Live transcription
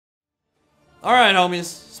Alright homies,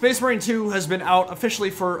 Space Marine 2 has been out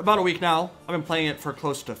officially for about a week now. I've been playing it for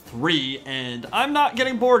close to 3, and I'm not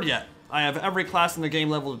getting bored yet. I have every class in the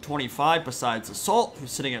game leveled to 25 besides Assault,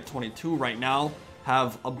 who's sitting at 22 right now,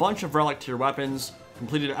 have a bunch of Relic tier weapons,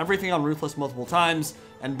 completed everything on Ruthless multiple times,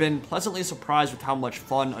 and been pleasantly surprised with how much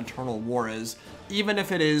fun Eternal War is, even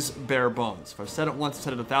if it is bare bones. If I've said it once, I've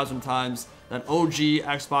said it 1,000 times, that OG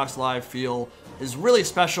Xbox Live feel is really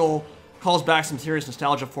special. Calls back some serious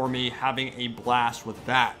nostalgia for me, having a blast with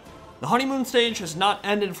that. The honeymoon stage has not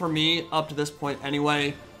ended for me up to this point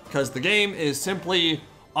anyway, because the game is simply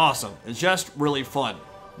awesome. It's just really fun.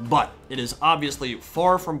 But it is obviously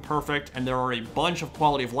far from perfect, and there are a bunch of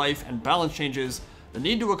quality of life and balance changes that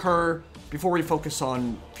need to occur before we focus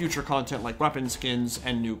on future content like weapon skins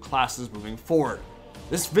and new classes moving forward.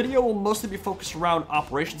 This video will mostly be focused around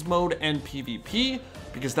operations mode and PvP,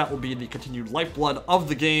 because that will be the continued lifeblood of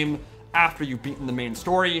the game after you've beaten the main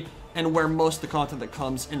story, and where most of the content that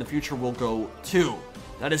comes in the future will go to.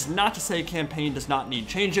 That is not to say campaign does not need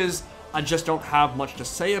changes, I just don't have much to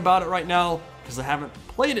say about it right now, because I haven't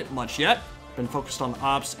played it much yet. Been focused on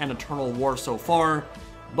Ops and Eternal War so far,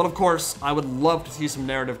 but of course, I would love to see some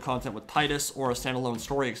narrative content with Titus, or a standalone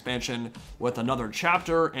story expansion with another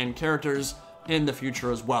chapter and characters in the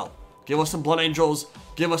future as well. Give us some Blood Angels,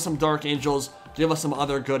 give us some Dark Angels, give us some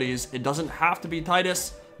other goodies. It doesn't have to be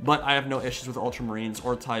Titus, but I have no issues with Ultramarines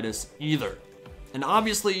or Titus either. And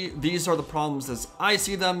obviously, these are the problems as I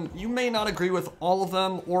see them. You may not agree with all of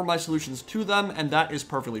them or my solutions to them, and that is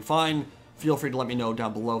perfectly fine. Feel free to let me know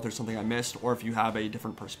down below if there's something I missed or if you have a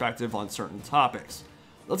different perspective on certain topics.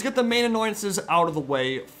 Let's get the main annoyances out of the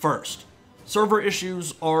way first. Server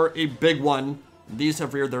issues are a big one. These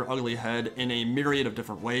have reared their ugly head in a myriad of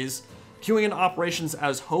different ways. Queuing in operations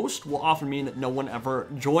as host will often mean that no one ever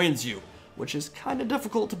joins you, which is kind of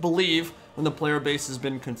difficult to believe when the player base has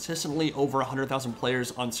been consistently over 100,000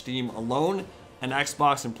 players on Steam alone, and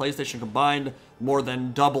Xbox and PlayStation combined more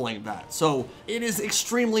than doubling that. So it is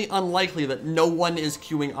extremely unlikely that no one is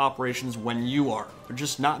queuing operations when you are. They're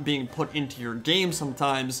just not being put into your game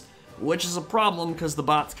sometimes, which is a problem because the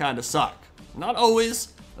bots kind of suck. Not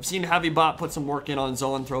always. I've seen Heavy Bot put some work in on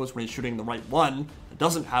zone throws when he's shooting the right one. It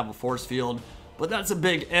doesn't have a force field, but that's a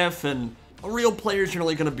big if, and a real player is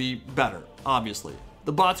generally going to be better, obviously.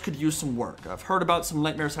 The bots could use some work. I've heard about some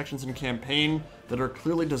nightmare sections in campaign that are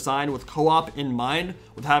clearly designed with co-op in mind,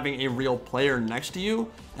 with having a real player next to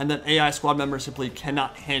you, and that AI squad members simply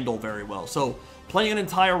cannot handle very well. So playing an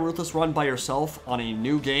entire Ruthless run by yourself on a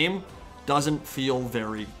new game doesn't feel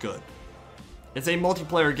very good. It's a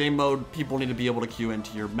multiplayer game mode, people need to be able to queue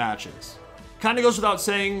into your matches. Kinda goes without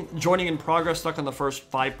saying, joining in progress stuck on the first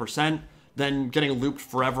 5%, then getting looped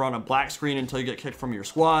forever on a black screen until you get kicked from your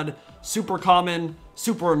squad. Super common,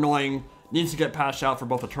 super annoying, needs to get patched out for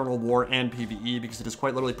both Eternal War and PvE because it has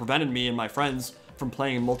quite literally prevented me and my friends from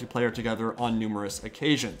playing multiplayer together on numerous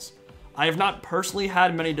occasions. I have not personally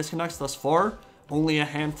had many disconnects thus far, only a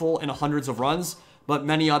handful in hundreds of runs, but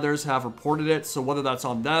many others have reported it, so whether that's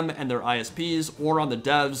on them and their ISPs, or on the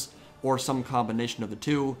devs, or some combination of the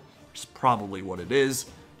two, which is probably what it is,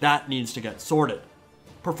 that needs to get sorted.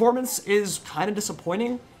 Performance is kind of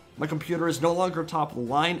disappointing. My computer is no longer top of the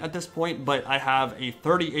line at this point, but I have a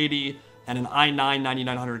 3080 and an i9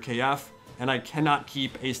 9900KF, and I cannot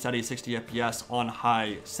keep a steady 60 FPS on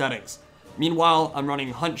high settings. Meanwhile, I'm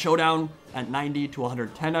running Hunt Showdown at 90 to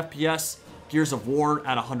 110 FPS, Gears of War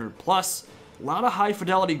at 100 plus, a lot of high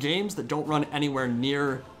fidelity games that don't run anywhere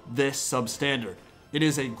near this substandard. It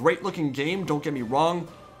is a great looking game, don't get me wrong,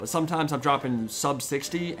 but sometimes I'm dropping sub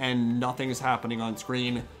 60 and nothing's happening on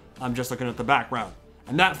screen. I'm just looking at the background.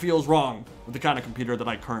 And that feels wrong with the kind of computer that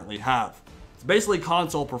I currently have. It's basically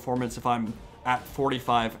console performance if I'm at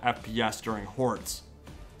 45 FPS during hordes.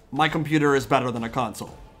 My computer is better than a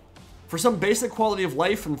console. For some basic quality of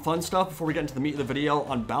life and fun stuff before we get into the meat of the video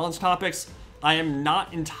on balance topics, I am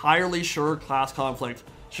not entirely sure class conflict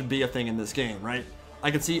should be a thing in this game, right? I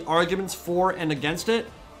can see arguments for and against it,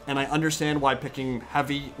 and I understand why picking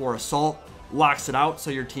heavy or assault locks it out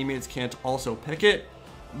so your teammates can't also pick it,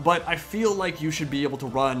 but I feel like you should be able to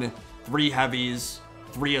run 3 heavies,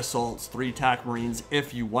 3 assaults, 3 tac marines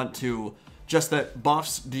if you want to, just that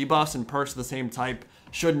buffs, debuffs, and perks of the same type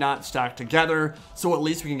should not stack together, so at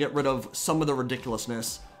least we can get rid of some of the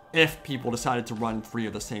ridiculousness if people decided to run 3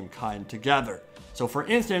 of the same kind together. So for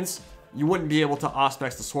instance, you wouldn't be able to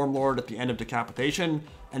Auspex the Swarmlord at the end of Decapitation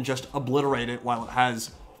and just obliterate it while it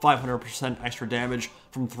has 500% extra damage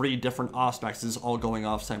from 3 different Auspexes all going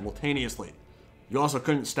off simultaneously. You also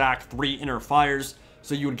couldn't stack 3 inner fires,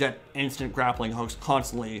 so you would get instant grappling hooks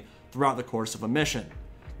constantly throughout the course of a mission.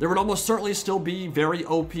 There would almost certainly still be very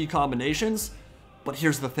OP combinations, but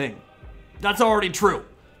here's the thing. That's already true.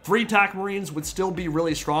 3 TAC Marines would still be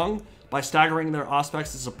really strong by staggering their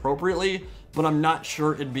auspexes appropriately, but I'm not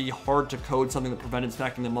sure it'd be hard to code something that prevented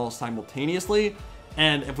stacking them all simultaneously.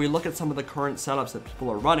 And if we look at some of the current setups that people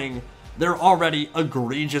are running, they're already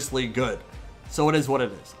egregiously good. So it is what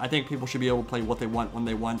it is. I think people should be able to play what they want when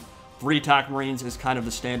they want. 3 TAC Marines is kind of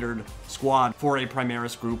the standard squad for a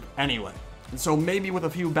Primaris group anyway. And so maybe with a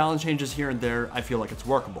few balance changes here and there, I feel like it's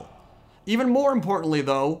workable. Even more importantly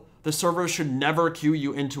though, the servers should never queue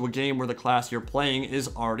you into a game where the class you're playing is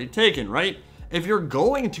already taken, right? If you're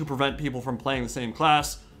going to prevent people from playing the same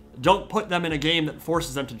class, don't put them in a game that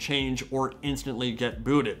forces them to change or instantly get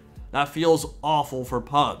booted. That feels awful for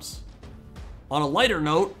pubs. On a lighter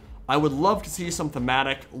note, I would love to see some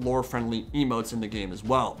thematic, lore-friendly emotes in the game as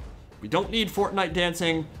well. We don't need Fortnite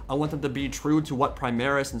dancing. I want them to be true to what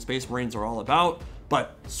Primaris and Space Marines are all about,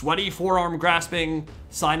 but sweaty forearm grasping,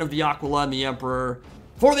 sign of the Aquila and the Emperor,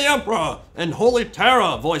 for the Emperor and Holy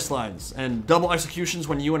Terra voice lines, and double executions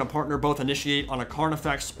when you and a partner both initiate on a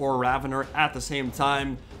Carnifex or Ravener at the same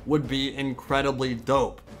time would be incredibly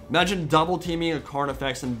dope. Imagine double teaming a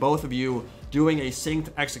Carnifex and both of you doing a synced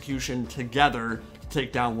execution together to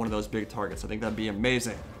take down one of those big targets. I think that'd be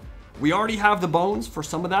amazing. We already have the bones for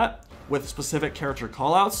some of that with specific character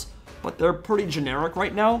callouts, but they're pretty generic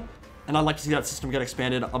right now, and I'd like to see that system get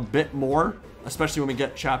expanded a bit more, especially when we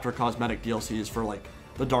get chapter cosmetic DLCs for like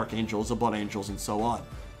the Dark Angels, the Blood Angels, and so on.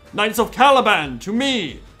 Knights of Caliban, to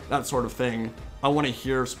me! That sort of thing. I want to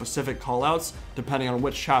hear specific callouts depending on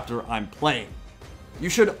which chapter I'm playing. You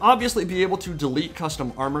should obviously be able to delete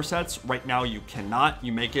custom armor sets. Right now you cannot.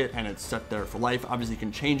 You make it and it's set there for life. Obviously you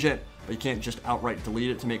can change it, but you can't just outright delete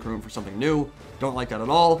it to make room for something new. Don't like that at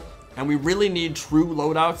all. And we really need true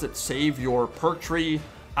loadouts that save your perk tree,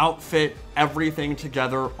 outfit, everything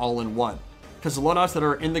together all in one. Because the loadouts that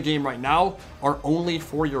are in the game right now are only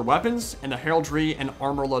for your weapons, and the heraldry and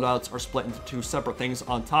armor loadouts are split into 2 separate things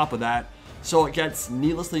on top of that. So it gets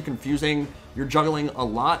needlessly confusing. You're juggling a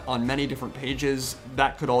lot on many different pages.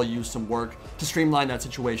 That could all use some work to streamline that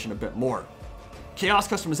situation a bit more. Chaos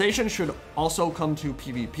customization should also come to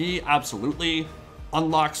PvP, absolutely.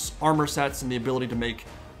 Unlocks armor sets and the ability to make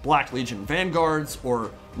Black Legion Vanguards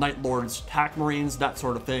or Night Lords TAC Marines, that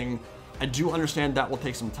sort of thing. I do understand that will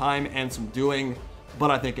take some time and some doing, but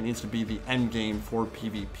I think it needs to be the end game for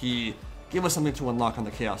PvP. Give us something to unlock on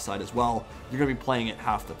the Chaos side as well. You're going to be playing it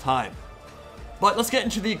half the time. But let's get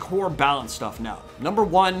into the core balance stuff now. Number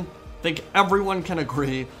 1, I think everyone can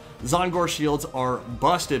agree, Zongor shields are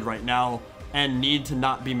busted right now and need to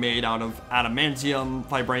not be made out of adamantium,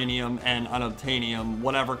 vibranium, and unobtainium,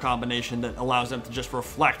 whatever combination that allows them to just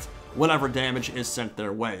reflect whatever damage is sent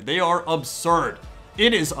their way. They are absurd.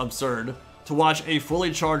 It is absurd to watch a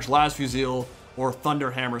fully charged Las Fusil or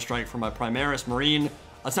Thunder Hammer Strike from a Primaris Marine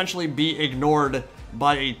essentially be ignored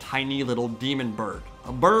by a tiny little demon bird.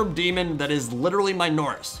 A burb demon that is literally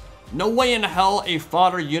Minoris. No way in hell a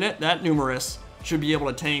fodder unit that numerous should be able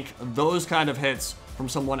to tank those kind of hits from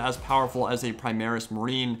someone as powerful as a Primaris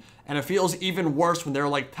Marine, and it feels even worse when there are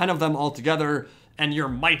like 10 of them all together and your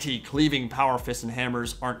mighty cleaving power fists and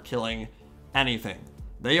hammers aren't killing anything.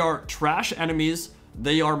 They are trash enemies.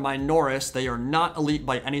 They are Minoris. They are not elite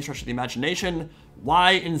by any stretch of the imagination.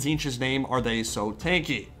 Why in Tzeentch's name are they so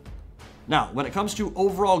tanky? Now, when it comes to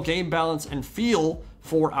overall game balance and feel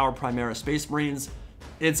for our Primaris Space Marines,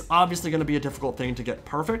 it's obviously going to be a difficult thing to get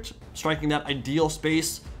perfect. Striking that ideal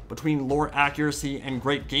space between lore accuracy and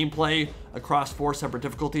great gameplay across 4 separate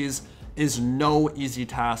difficulties is no easy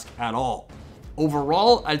task at all.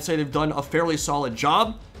 Overall, I'd say they've done a fairly solid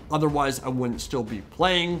job. Otherwise, I wouldn't still be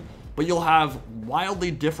playing. But you'll have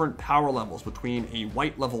wildly different power levels between a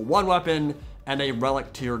white level 1 weapon and a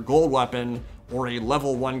relic tier gold weapon, or a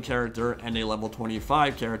level 1 character and a level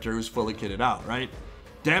 25 character who's fully kitted out, right?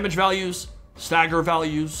 Damage values, stagger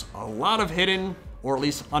values, a lot of hidden or at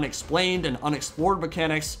least unexplained and unexplored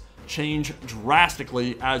mechanics change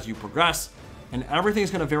drastically as you progress, and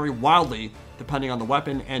everything's going to vary wildly depending on the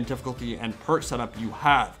weapon and difficulty and perk setup you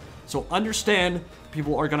have. So understand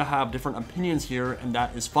people are going to have different opinions here, and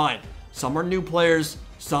that is fine. Some are new players,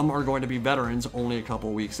 some are going to be veterans only a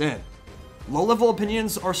couple weeks in. Low-level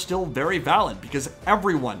opinions are still very valid because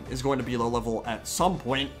everyone is going to be low-level at some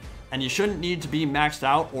point, and you shouldn't need to be maxed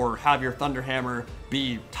out or have your Thunderhammer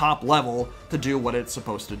be top level to do what it's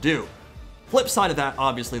supposed to do. Flip side of that,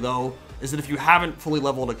 obviously, though, is that if you haven't fully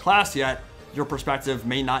leveled a class yet, your perspective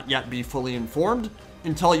may not yet be fully informed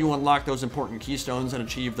until you unlock those important keystones and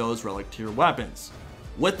achieve those relic tier weapons.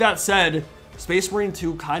 With that said, Space Marine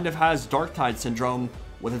 2 kind of has Darktide syndrome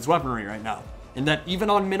with its weaponry right now. in that even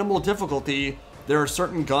on minimal difficulty, there are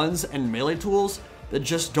certain guns and melee tools that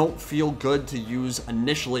just don't feel good to use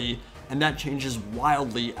initially, and that changes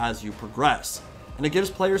wildly as you progress. And it gives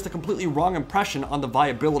players the completely wrong impression on the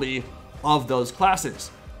viability of those classes,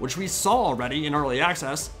 which we saw already in early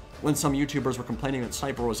access when some YouTubers were complaining that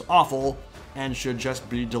Sniper was awful and should just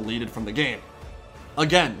be deleted from the game.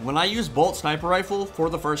 Again, when I used Bolt Sniper Rifle for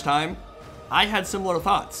the first time, I had similar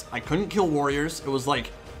thoughts. I couldn't kill warriors. It was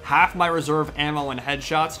like half my reserve ammo and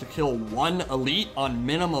headshots to kill one elite on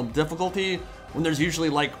minimum difficulty when there's usually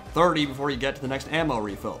like 30 before you get to the next ammo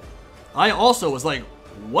refill. I also was like,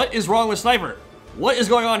 what is wrong with Sniper? What is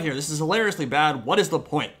going on here? This is hilariously bad. What is the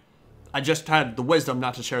point? I just had the wisdom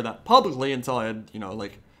not to share that publicly until I had,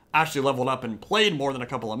 like actually leveled up and played more than a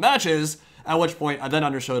couple of matches, at which point I then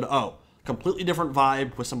understood, oh, completely different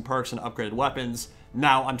vibe with some perks and upgraded weapons.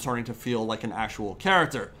 Now I'm starting to feel like an actual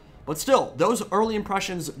character. But still, those early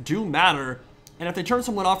impressions do matter, and if they turn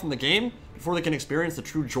someone off from the game before they can experience the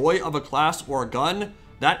true joy of a class or a gun,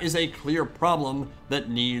 that is a clear problem that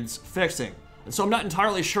needs fixing. And so I'm not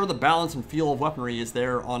entirely sure the balance and feel of weaponry is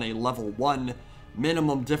there on a level 1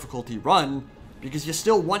 minimum difficulty run, because you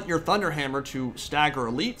still want your Thunderhammer to stagger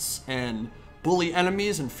elites and bully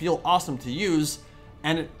enemies and feel awesome to use,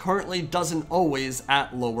 and it currently doesn't always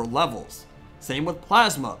at lower levels. Same with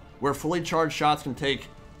Plasma, where fully charged shots can take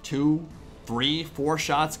 2, 3, 4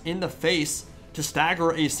 shots in the face to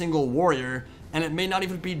stagger a single warrior, and it may not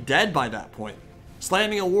even be dead by that point.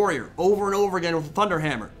 Slamming a warrior over and over again with a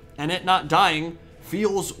Thunderhammer and it not dying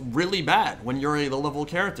feels really bad when you're a low-level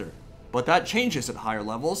character. But that changes at higher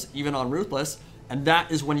levels, even on Ruthless, and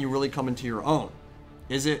that is when you really come into your own.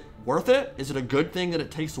 Is it worth it? Is it a good thing that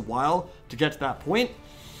it takes a while to get to that point?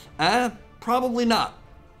 Probably not.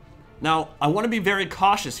 Now, I want to be very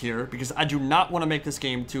cautious here because I do not want to make this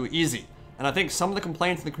game too easy. And I think some of the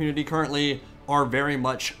complaints in the community currently are very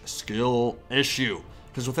much skill issue.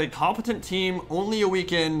 Because with a competent team only a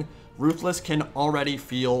week in, Ruthless can already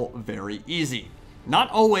feel very easy. Not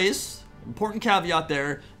always. Important caveat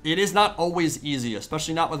there. It is not always easy,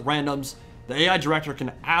 especially not with randoms. The AI director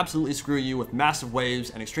can absolutely screw you with massive waves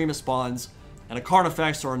and extremist spawns, and a card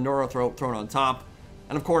effects or a neurothroat thrown on top.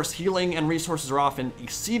 And of course, healing and resources are often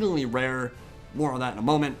exceedingly rare. More on that in a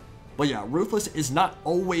moment. But yeah, Ruthless is not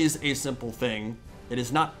always a simple thing. It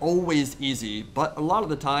is not always easy, but a lot of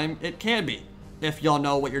the time it can be, if y'all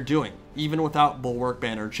know what you're doing, even without Bulwark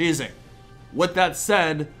banner cheesing. With that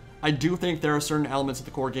said, I do think there are certain elements of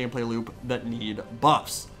the core gameplay loop that need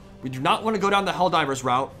buffs. We do not want to go down the Helldivers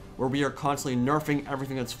route, where we are constantly nerfing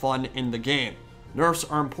everything that's fun in the game. Nerfs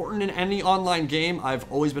are important in any online game. I've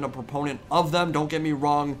always been a proponent of them, don't get me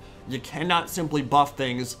wrong. You cannot simply buff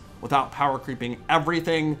things without power creeping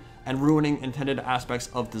everything and ruining intended aspects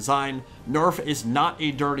of design. Nerf is not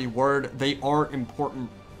a dirty word, they are important,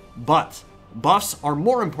 but buffs are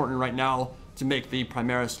more important right now to make the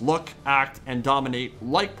Primaris look, act, and dominate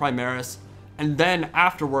like Primaris, and then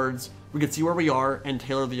afterwards, we can see where we are and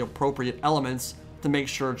tailor the appropriate elements to make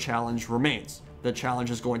sure challenge remains. The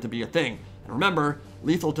challenge is going to be a thing. And remember,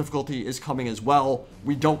 lethal difficulty is coming as well.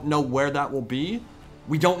 We don't know where that will be.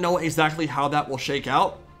 We don't know exactly how that will shake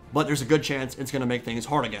out, but there's a good chance it's going to make things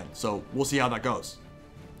hard again. So we'll see how that goes.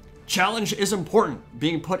 Challenge is important.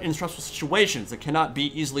 Being put in stressful situations that cannot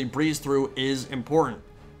be easily breezed through is important.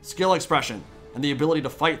 Skill expression and the ability to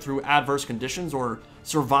fight through adverse conditions or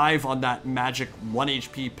survive on that magic 1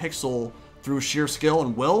 HP pixel through sheer skill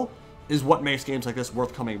and will is what makes games like this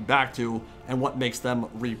worth coming back to and what makes them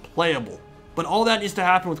replayable. But all that needs to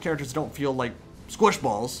happen with characters that don't feel like squish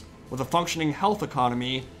balls, with a functioning health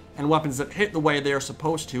economy and weapons that hit the way they are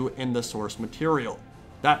supposed to in the source material.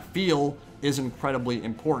 That feel is incredibly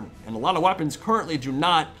important, and a lot of weapons currently do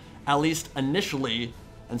not, at least initially,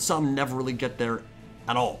 and some never really get there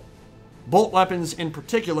at all. Bolt weapons in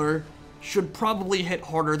particular should probably hit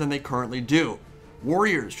harder than they currently do.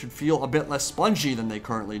 Warriors should feel a bit less spongy than they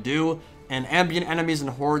currently do, and ambient enemies and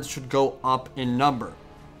hordes should go up in number.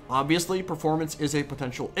 Obviously, performance is a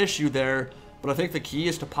potential issue there, but I think the key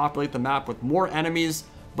is to populate the map with more enemies,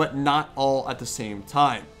 but not all at the same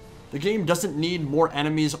time. The game doesn't need more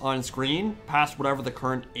enemies on screen past whatever the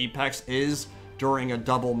current apex is during a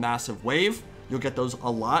double massive wave. You'll get those a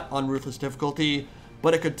lot on Ruthless difficulty,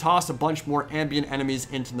 but it could toss a bunch more ambient enemies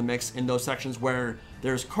into the mix in those sections where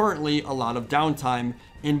there's currently a lot of downtime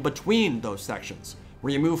in between those sections,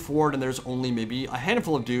 where you move forward and there's only maybe a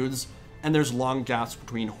handful of dudes and there's long gaps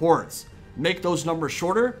between hordes. Make those numbers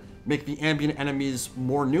shorter, make the ambient enemies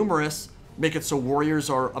more numerous, make it so warriors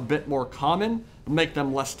are a bit more common, make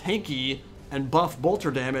them less tanky, and buff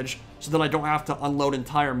bolter damage so that I don't have to unload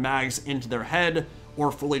entire mags into their head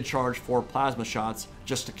or fully charge 4 plasma shots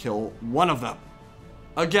just to kill one of them.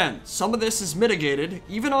 Again, some of this is mitigated,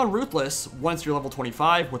 even on Ruthless, once you're level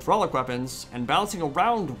 25 with Relic weapons, and balancing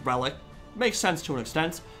around Relic makes sense to an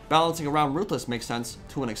extent, balancing around Ruthless makes sense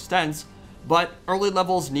to an extent, but early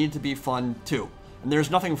levels need to be fun too. And there's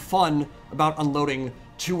nothing fun about unloading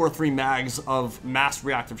 2 or 3 mags of mass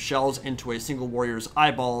reactive shells into a single warrior's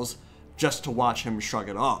eyeballs just to watch him shrug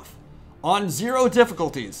it off. On 0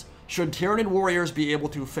 difficulties, should Tyranid warriors be able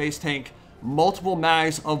to face tank multiple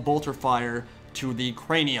mags of bolter fire to the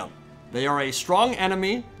cranium. They are a strong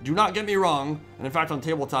enemy, do not get me wrong, and in fact on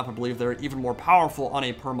tabletop I believe they're even more powerful on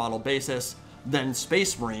a per model basis than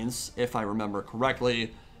Space Marines, if I remember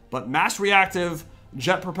correctly, but mass reactive,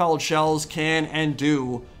 jet propelled shells can and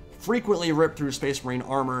do frequently rip through Space Marine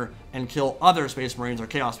armor and kill other Space Marines or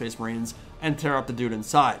Chaos Space Marines and tear up the dude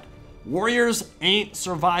inside. Warriors ain't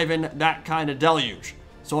surviving that kind of deluge,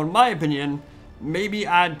 so in my opinion, maybe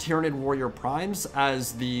add Tyranid Warrior Primes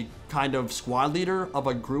as the kind of squad leader of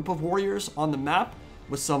a group of warriors on the map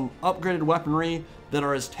with some upgraded weaponry that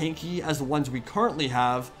are as tanky as the ones we currently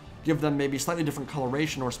have. Give them maybe slightly different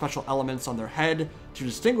coloration or special elements on their head to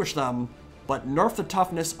distinguish them, but nerf the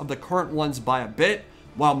toughness of the current ones by a bit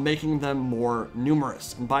while making them more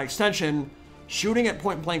numerous. And by extension, shooting at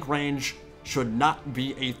point blank range should not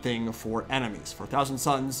be a thing for enemies, for Thousand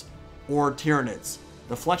Sons or Tyranids.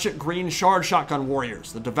 The Fletchet Green Shard Shotgun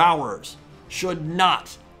Warriors, the Devourers, should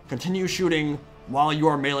not continue shooting while you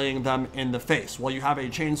are meleeing them in the face, while you have a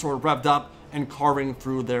chainsword revved up and carving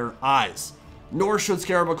through their eyes. Nor should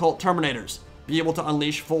Scarab Occult Terminators be able to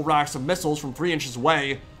unleash full racks of missiles from 3 inches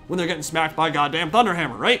away when they're getting smacked by goddamn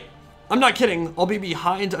Thunderhammer, right? I'm not kidding, I'll be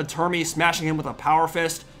behind a Termi smashing him with a power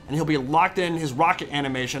fist, and he'll be locked in his rocket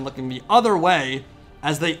animation looking the other way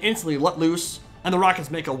as they instantly let loose, and the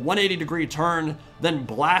rockets make a 180-degree turn, then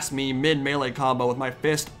blast me mid-melee combo with my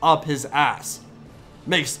fist up his ass.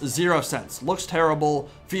 Makes 0 sense. Looks terrible,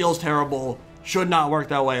 feels terrible, should not work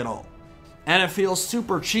that way at all. And it feels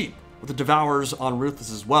super cheap with the Devourers on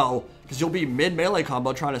Ruthless as well, because you'll be mid-melee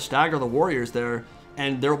combo trying to stagger the warriors there,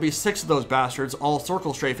 and there will be 6 of those bastards all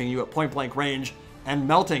circle strafing you at point-blank range and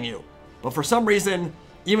melting you. But for some reason,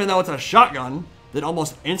 even though it's a shotgun that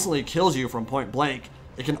almost instantly kills you from point blank,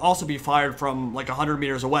 it can also be fired from like 100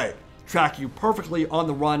 meters away, track you perfectly on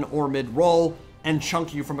the run or mid-roll, and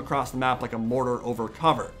chunk you from across the map like a mortar over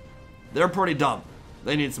cover. They're pretty dumb.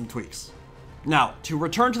 They need some tweaks. Now, to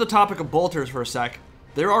return to the topic of bolters for a sec,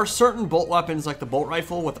 there are certain bolt weapons like the bolt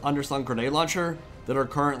rifle with underslung grenade launcher that are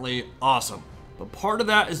currently awesome. But part of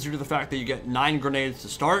that is due to the fact that you get 9 grenades to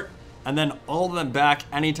start, and then all of them back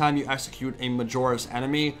anytime you execute a Majoris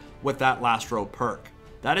enemy with that last row perk.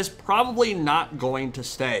 That is probably not going to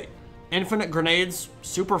stay. Infinite grenades,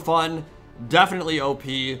 super fun, definitely OP,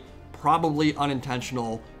 probably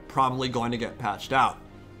unintentional, probably going to get patched out.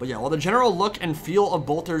 But yeah, while the general look and feel of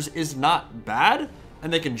bolters is not bad,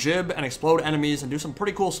 and they can jib and explode enemies and do some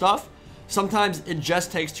pretty cool stuff, sometimes it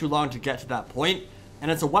just takes too long to get to that point, and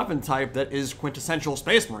it's a weapon type that is quintessential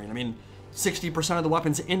Space Marine. I mean, 60% of the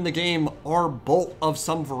weapons in the game are bolt of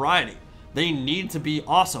some variety. They need to be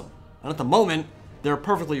awesome. And at the moment, they're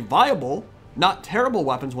perfectly viable, not terrible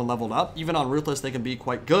weapons when leveled up. Even on Ruthless, they can be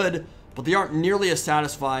quite good, but they aren't nearly as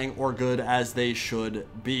satisfying or good as they should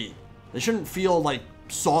be. They shouldn't feel like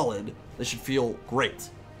solid, they should feel great.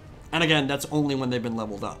 And again, that's only when they've been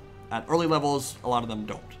leveled up. At early levels, a lot of them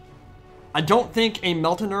don't. I don't think a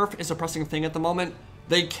Melta nerf is a pressing thing at the moment.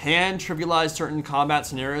 They can trivialize certain combat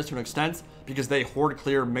scenarios to an extent because they horde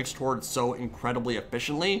clear mixed hordes so incredibly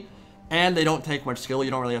efficiently, and they don't take much skill,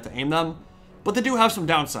 you don't really have to aim them. But they do have some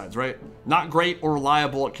downsides, right? Not great or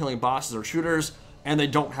reliable at killing bosses or shooters, and they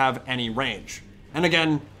don't have any range. And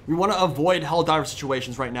again, we want to avoid Helldiver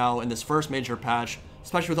situations right now in this first major patch,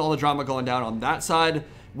 especially with all the drama going down on that side,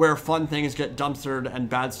 where fun things get dumpstered and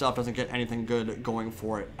bad stuff doesn't get anything good going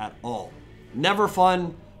for it at all. Never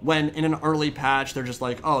fun when in an early patch they're just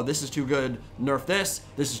like, oh, this is too good, nerf this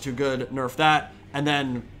is too good, nerf that, and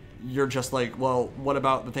then you're just like, well, what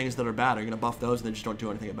about the things that are bad? Are you going to buff those and then just don't do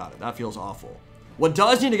anything about it? That feels awful. What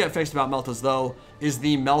does need to get fixed about Meltas, though, is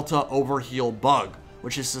the Melta overheal bug,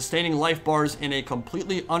 which is sustaining life bars in a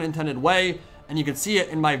completely unintended way, and you can see it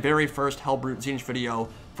in my very first Hellbrute Zinch video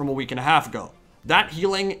from a week and a half ago. That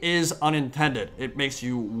healing is unintended. It makes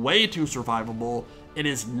you way too survivable. It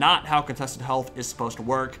is not how contested health is supposed to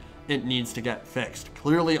work. It needs to get fixed.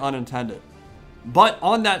 Clearly unintended. But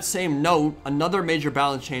on that same note, another major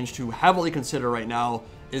balance change to heavily consider right now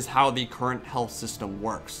is how the current health system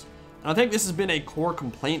works. And I think this has been a core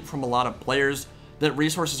complaint from a lot of players, that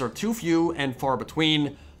resources are too few and far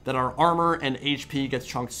between that our armor and HP gets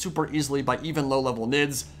chunked super easily by even low-level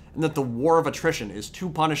nids, and that the war of attrition is too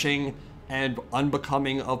punishing and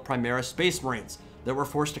unbecoming of Primaris Space Marines, that we're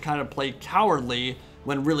forced to kind of play cowardly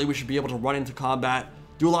when really we should be able to run into combat,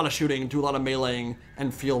 do a lot of shooting, do a lot of meleeing,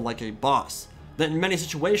 and feel like a boss. That in many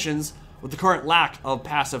situations, with the current lack of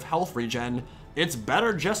passive health regen, it's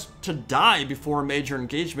better just to die before a major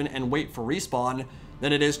engagement and wait for respawn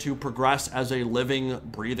than it is to progress as a living,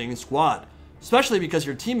 breathing squad. Especially because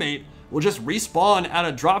your teammate will just respawn at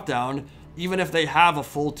a dropdown even if they have a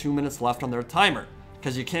full 2 minutes left on their timer.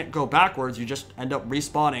 Because you can't go backwards, you just end up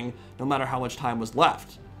respawning no matter how much time was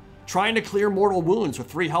left. Trying to clear mortal wounds with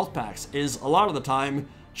 3 health packs is a lot of the time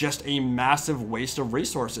just a massive waste of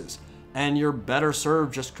resources, and you're better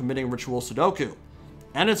served just committing ritual Sudoku.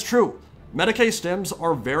 And it's true, Medicae stims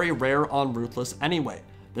are very rare on Ruthless anyway.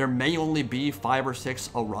 There may only be 5 or 6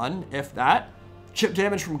 a run, if that. Chip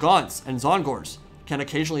damage from Gaunts and Zongors can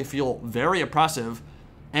occasionally feel very oppressive,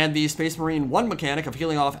 and the Space Marine 1 mechanic of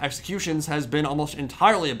healing off executions has been almost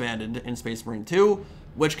entirely abandoned in Space Marine 2,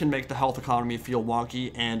 which can make the health economy feel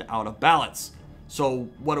wonky and out of balance. So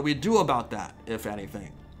what do we do about that, if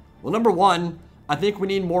anything? Well, number one, I think we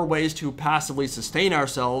need more ways to passively sustain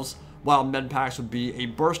ourselves, while med packs would be a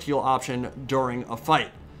burst heal option during a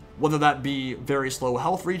fight. Whether that be very slow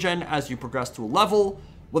health regen as you progress to a level,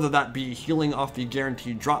 whether that be healing off the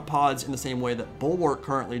guaranteed drop pods in the same way that Bulwark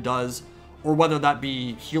currently does, or whether that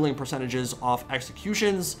be healing percentages off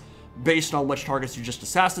executions based on which targets you just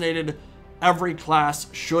assassinated. Every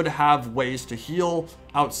class should have ways to heal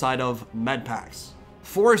outside of med packs.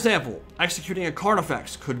 For example, executing a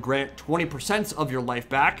Carnifex could grant 20% of your life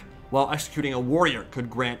back, while executing a Warrior could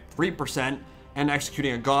grant 3%, and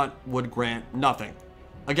executing a Gaunt would grant nothing.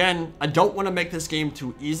 Again, I don't want to make this game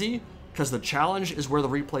too easy, because the challenge is where the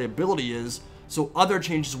replayability is, so other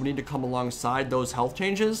changes would need to come alongside those health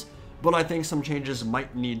changes, but I think some changes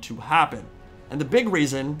might need to happen. And the big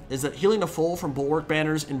reason is that healing to full from Bulwark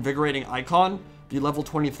Banner's Invigorating Icon, the level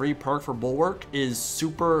 23 perk for Bulwark, is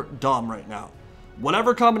super dumb right now.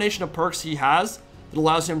 Whatever combination of perks he has that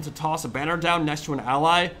allows him to toss a banner down next to an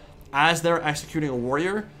ally as they're executing a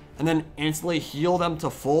warrior, and then instantly heal them to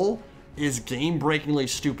full, is game-breakingly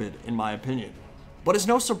stupid in my opinion. But it's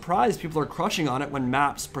no surprise people are crushing on it when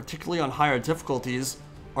maps, particularly on higher difficulties,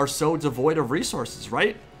 are so devoid of resources,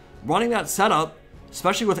 right? Running that setup,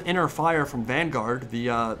 especially with Inner Fire from Vanguard, the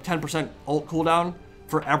 10% ult cooldown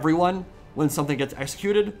for everyone when something gets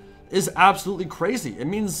executed, is absolutely crazy. It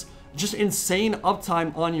means just insane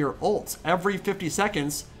uptime on your ults. Every 50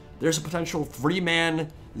 seconds, there's a potential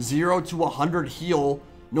 3-man 0 to 100 heal.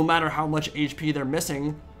 No matter how much HP they're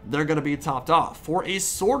missing, they're going to be topped off for a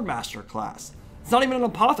Swordmaster class. It's not even an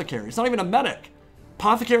Apothecary. It's not even a medic.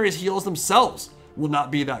 Apothecaries' heals themselves will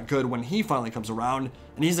not be that good when he finally comes around,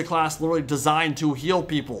 and he's a class literally designed to heal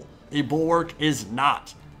people. A Bulwark is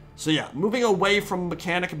not. So yeah, moving away from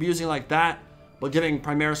mechanic abusing like that, but giving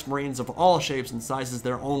Primaris Marines of all shapes and sizes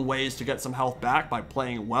their own ways to get some health back by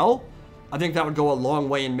playing well, I think that would go a long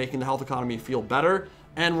way in making the health economy feel better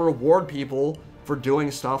and reward people for doing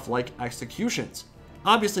stuff like executions.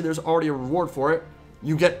 Obviously, there's already a reward for it.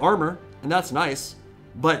 You get armor, and that's nice,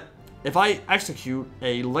 but if I execute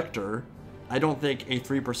a Lictor, I don't think a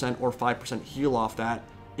 3% or 5% heal off that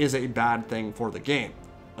is a bad thing for the game.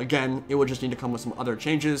 Again, it would just need to come with some other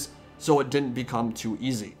changes so it didn't become too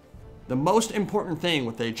easy. The most important thing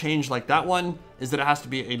with a change like that one is that it has to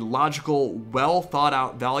be a logical, well thought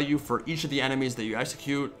out value for each of the enemies that you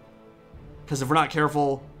execute, because if we're not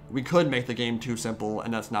careful, we could make the game too simple,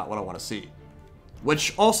 and that's not what I want to see.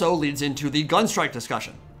 Which also leads into the Gunstrike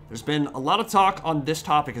discussion. There's been a lot of talk on this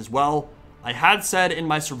topic as well. I had said in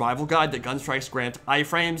my survival guide that Gunstrikes grant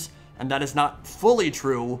iframes, and that is not fully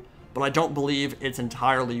true, but I don't believe it's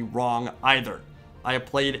entirely wrong either. I have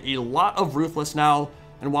played a lot of Ruthless now,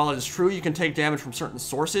 and while it is true you can take damage from certain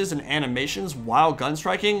sources and animations while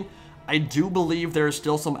gunstriking, I do believe there is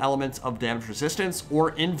still some elements of damage resistance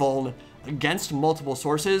or invuln against multiple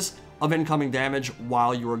sources of incoming damage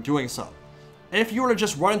while you are doing so. If you were to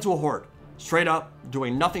just run into a horde, straight up,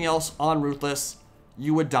 doing nothing else on Ruthless,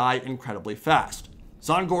 you would die incredibly fast.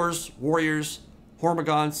 Zongors, Warriors,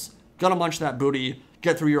 Hormagaunts, gonna munch that booty,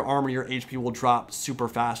 get through your armor, your HP will drop super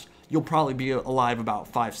fast. You'll probably be alive about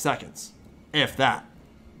 5 seconds, if that.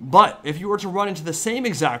 But if you were to run into the same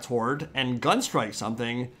exact horde and gunstrike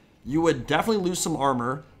something, you would definitely lose some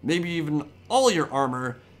armor, maybe even all your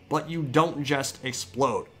armor, but you don't just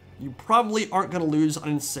explode. You probably aren't going to lose an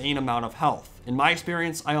insane amount of health. In my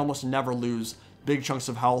experience, I almost never lose big chunks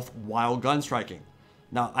of health while gunstriking.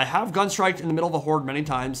 Now, I have gunstriked in the middle of a horde many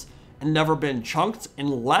times and never been chunked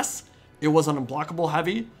unless it was an unblockable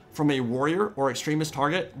heavy from a warrior or extremist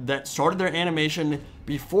target that started their animation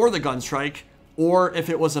before the Gunstrike, or if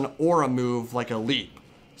it was an aura move like a leap.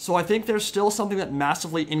 So I think there's still something that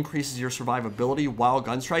massively increases your survivability while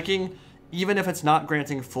gunstriking, even if it's not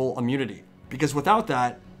granting full immunity. Because without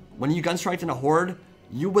that, when you gunstriked in a horde,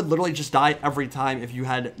 you would literally just die every time if you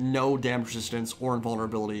had no damage resistance or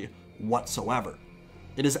invulnerability whatsoever.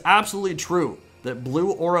 It is absolutely true that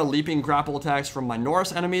blue aura leaping grapple attacks from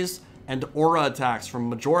Minoris enemies and aura attacks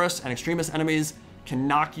from Majoris and extremist enemies can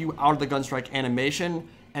knock you out of the gunstrike animation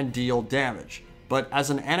and deal damage. But as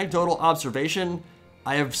an anecdotal observation,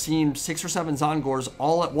 I have seen 6 or 7 Zongors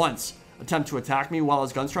all at once attempt to attack me while I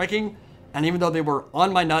was gunstriking, and even though they were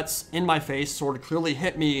on my nuts, in my face, sort of clearly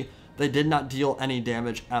hit me, they did not deal any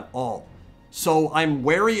damage at all. So I'm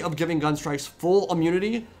wary of giving gunstrikes full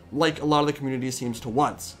immunity like a lot of the community seems to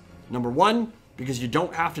want. Number one, because you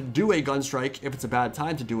don't have to do a gunstrike if it's a bad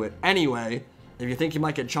time to do it anyway. If you think you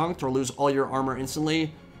might get chunked or lose all your armor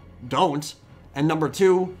instantly, don't. And number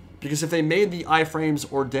two, because if they made the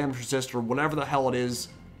iframes or damage resist or whatever the hell it is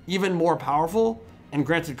even more powerful and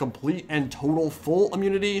granted complete and total full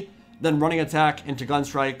immunity, then running attack into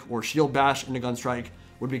gunstrike or shield bash into gunstrike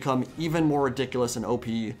would become even more ridiculous and OP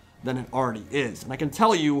than it already is. And I can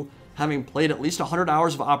tell you, having played at least 100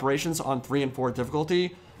 hours of operations on 3 and 4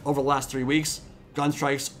 difficulty over the last 3 weeks,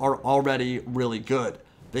 gunstrikes are already really good.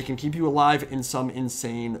 They can keep you alive in some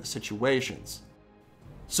insane situations.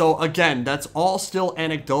 So again, that's all still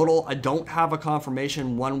anecdotal. I don't have a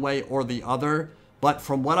confirmation one way or the other, but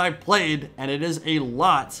from what I've played, and it is a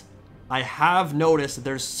lot, I have noticed that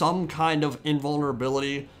there's some kind of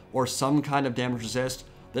invulnerability or some kind of damage resist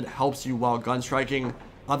that helps you while gunstriking.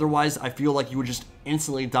 Otherwise, I feel like you would just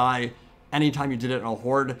instantly die anytime you did it in a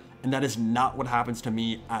horde, and that is not what happens to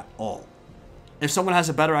me at all. If someone has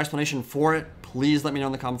a better explanation for it, please let me know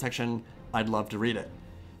in the comment section. I'd love to read it.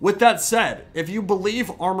 With that said, if you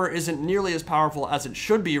believe armor isn't nearly as powerful as it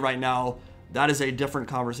should be right now, that is a different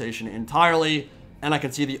conversation entirely, and I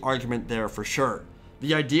can see the argument there for sure.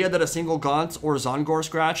 The idea that a single Gaunt or Zongor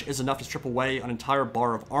scratch is enough to strip away an entire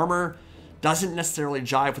bar of armor doesn't necessarily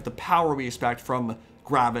jive with the power we expect from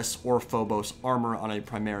Gravis or Phobos armor on a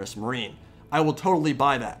Primaris Marine. I will totally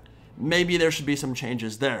buy that. Maybe there should be some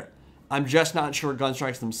changes there. I'm just not sure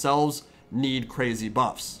gunstrikes themselves need crazy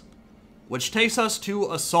buffs. Which takes us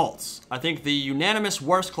to assaults. I think the unanimous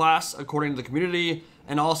worst class according to the community,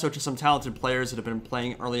 and also to some talented players that have been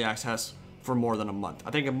playing early access for more than a month. I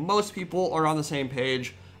think if most people are on the same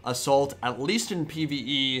page, assault, at least in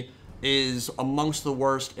PvE, is amongst the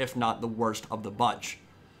worst, if not the worst of the bunch.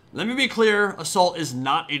 Let me be clear, assault is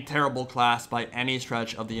not a terrible class by any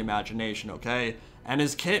stretch of the imagination, okay? And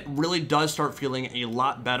his kit really does start feeling a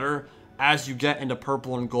lot better as you get into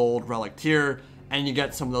purple and gold relic tier, and you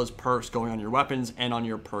get some of those perks going on your weapons and on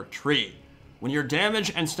your perk tree. When your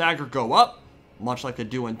damage and stagger go up, much like they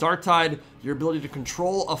do in Darktide, your ability to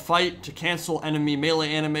control a fight, to cancel enemy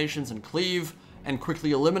melee animations and cleave, and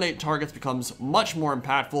quickly eliminate targets becomes much more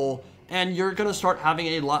impactful, and you're going to start having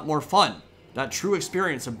a lot more fun. That true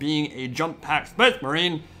experience of being a jump pack Space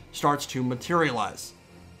Marine starts to materialize.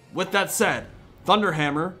 With that said,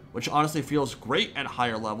 Thunderhammer, which honestly feels great at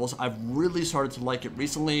higher levels, I've really started to like it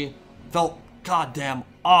recently, felt goddamn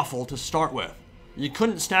awful to start with. You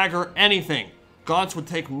couldn't stagger anything. Gaunts would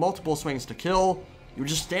take multiple swings to kill. You would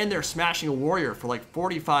just stand there smashing a warrior for like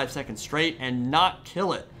 45 seconds straight and not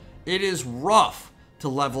kill it. It is rough to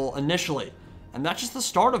level initially, and that's just the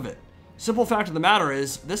start of it. Simple fact of the matter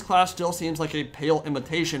is, this class still seems like a pale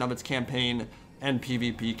imitation of its campaign and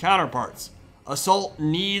PvP counterparts. Assault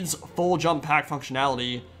needs full jump pack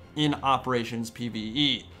functionality in Operations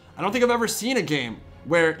PvE. I don't think I've ever seen a game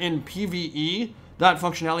where in PvE that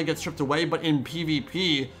functionality gets stripped away, but in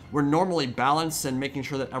PvP, we're normally balanced and making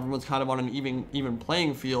sure that everyone's kind of on an even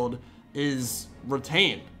playing field is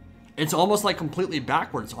retained. It's almost like completely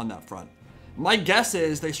backwards on that front. My guess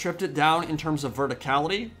is they stripped it down in terms of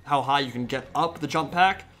verticality, how high you can get up the jump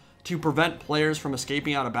pack, to prevent players from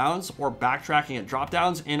escaping out of bounds or backtracking at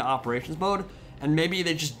dropdowns in operations mode, and maybe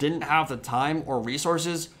they just didn't have the time or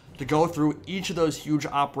resources to go through each of those huge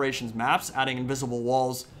operations maps, adding invisible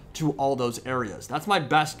walls to all those areas. That's my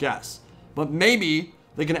best guess. But maybe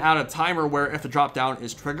they can add a timer where if the dropdown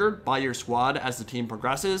is triggered by your squad as the team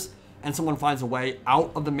progresses, and someone finds a way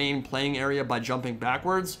out of the main playing area by jumping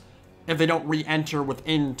backwards, if they don't re-enter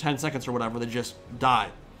within 10 seconds or whatever, they just die.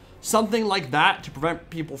 Something like that to prevent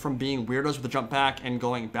people from being weirdos with the jump pack and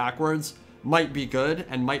going backwards might be good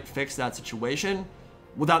and might fix that situation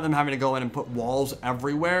without them having to go in and put walls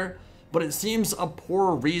everywhere. But it seems a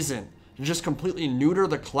poor reason to just completely neuter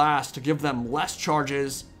the class to give them less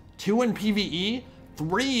charges 2 in PvE,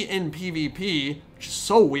 3 in PvP, which is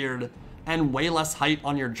so weird, and way less height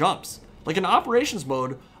on your jumps. Like in operations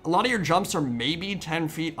mode, a lot of your jumps are maybe 10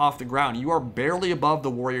 feet off the ground. You are barely above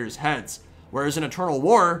the warriors' heads. Whereas in Eternal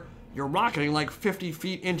War, you're rocketing like 50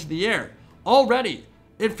 feet into the air. Already,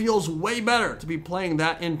 it feels way better to be playing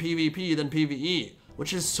that in PvP than PvE,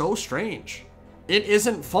 which is so strange. It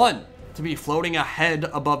isn't fun to be floating ahead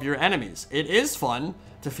above your enemies. It is fun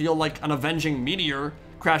to feel like an avenging meteor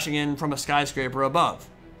crashing in from a skyscraper above.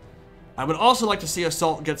 I would also like to see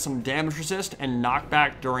Assault get some damage resist and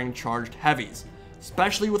knockback during charged heavies.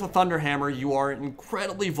 Especially with a Thunderhammer, you are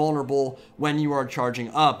incredibly vulnerable when you are charging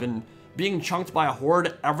up, and being chunked by a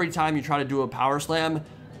horde every time you try to do a power slam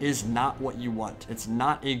is not what you want. It's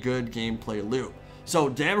not a good gameplay loop. So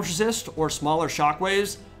damage resist or smaller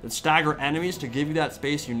shockwaves that stagger enemies to give you that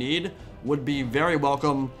space you need would be very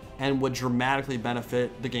welcome and would dramatically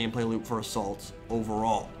benefit the gameplay loop for Assault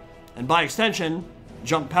overall. And by extension,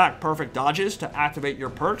 jump pack perfect dodges to activate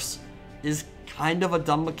your perks is kind of a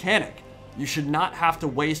dumb mechanic. You should not have to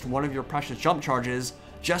waste one of your precious jump charges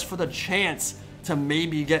just for the chance to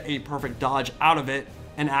maybe get a perfect dodge out of it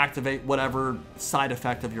and activate whatever side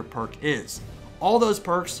effect of your perk is. All those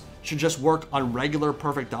perks should just work on regular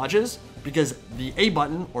perfect dodges, because the A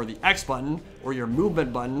button or the X button or your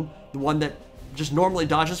movement button, the one that just normally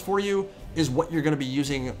dodges for you, is what you're going to be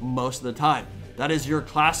using most of the time. That is your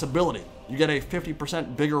class ability. You get a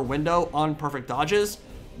 50% bigger window on perfect dodges.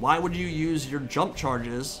 Why would you use your jump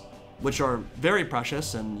charges, which are very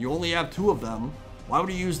precious and you only have 2 of them? Why would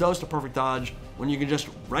you use those to perfect dodge when you can just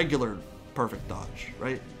regular perfect dodge,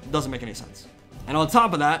 right? It doesn't make any sense. And on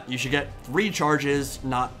top of that, you should get 3 charges,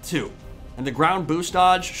 not 2. And the ground boost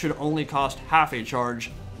dodge should only cost half a charge,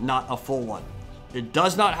 not a full one. It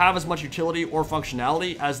does not have as much utility or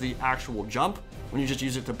functionality as the actual jump when you just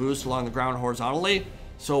use it to boost along the ground horizontally.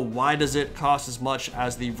 So why does it cost as much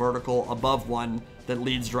as the vertical above one that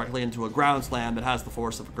leads directly into a ground slam that has the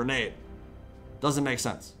force of a grenade? Doesn't make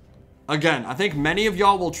sense. Again, I think many of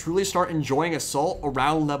y'all will truly start enjoying Assault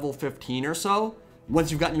around level 15 or so,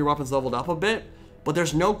 once you've gotten your weapons leveled up a bit, but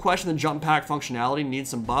there's no question the jump pack functionality needs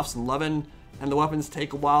some buffs and loving, and the weapons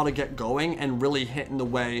take a while to get going and really hit in the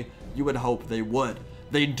way you would hope they would.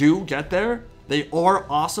 They do get there. They are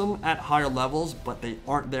awesome at higher levels, but they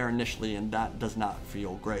aren't there initially, and that does not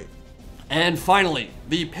feel great. And finally,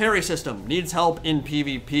 the parry system needs help in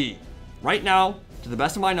PvP. Right now, to the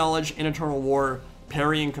best of my knowledge, in Eternal War,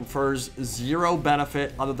 parrying confers 0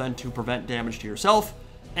 benefit other than to prevent damage to yourself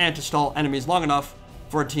and to stall enemies long enough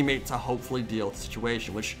for a teammate to hopefully deal with the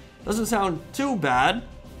situation, which doesn't sound too bad,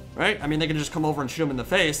 right? I mean, they can just come over and shoot them in the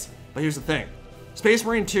face, but here's the thing. Space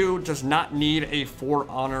Marine 2 does not need a For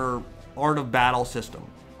Honor Art of Battle system,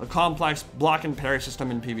 a complex block and parry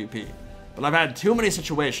system in PvP. But I've had too many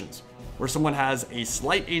situations where someone has a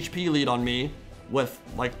slight HP lead on me with,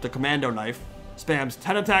 like, the commando knife, spams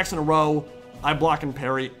 10 attacks in a row, I block and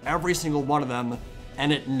parry every single one of them,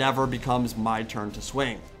 and it never becomes my turn to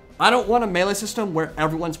swing. I don't want a melee system where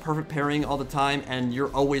everyone's perfect parrying all the time and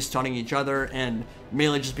you're always stunning each other and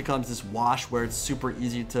melee just becomes this wash where it's super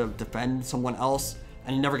easy to defend someone else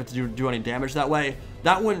and you never get to do any damage that way.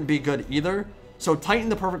 That wouldn't be good either. So tighten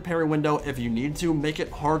the perfect parry window if you need to, make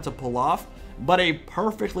it hard to pull off, but a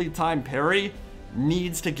perfectly timed parry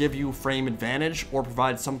needs to give you frame advantage or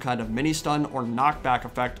provide some kind of mini stun or knockback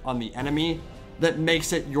effect on the enemy that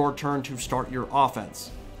makes it your turn to start your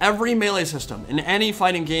offense. Every melee system in any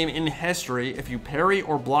fighting game in history, if you parry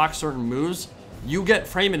or block certain moves, you get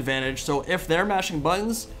frame advantage, so if they're mashing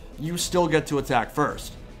buttons, you still get to attack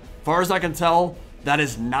first. As far as I can tell, that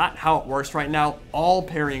is not how it works right now. All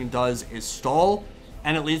parrying does is stall,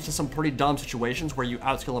 and it leads to some pretty dumb situations where you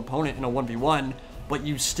outskill an opponent in a 1v1, but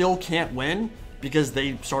you still can't win because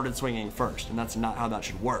they started swinging first, and that's not how that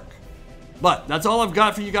should work. But that's all I've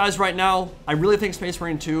got for you guys right now. I really think Space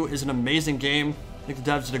Marine 2 is an amazing game. I think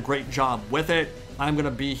the devs did a great job with it. I'm going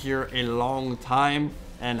to be here a long time,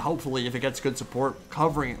 and hopefully, if it gets good support,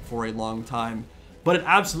 covering it for a long time. But it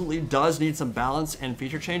absolutely does need some balance and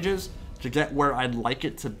feature changes to get where I'd like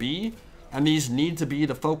it to be, and these need to be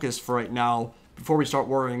the focus for right now before we start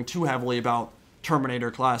worrying too heavily about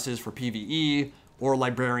Terminator classes for PvE, or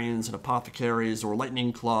librarians and apothecaries, or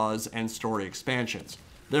lightning claws and story expansions.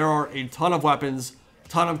 There are a ton of weapons,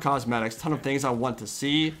 ton of cosmetics, ton of things I want to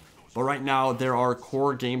see, but right now there are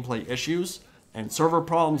core gameplay issues and server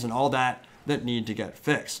problems and all that that need to get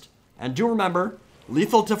fixed. And do remember,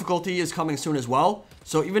 lethal difficulty is coming soon as well,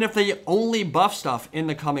 so even if they only buff stuff in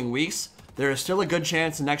the coming weeks, there is still a good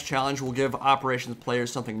chance the next challenge will give operations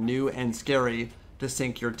players something new and scary to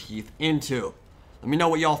sink your teeth into. Let me know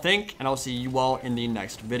what y'all think, and I'll see you all in the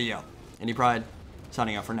next video. Indie Pride,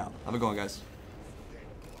 signing out for now. Have a good one, guys.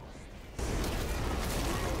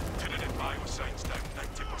 Tentative biosites down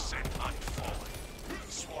 90% and falling.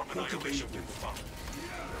 Swarm annihilation confirmed.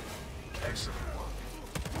 Excellent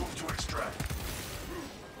work. Move to extract.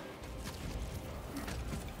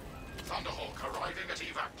 Thunderhawk arriving at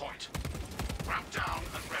evac point. Ramp down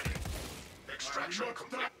and ready. Extraction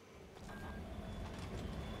complete.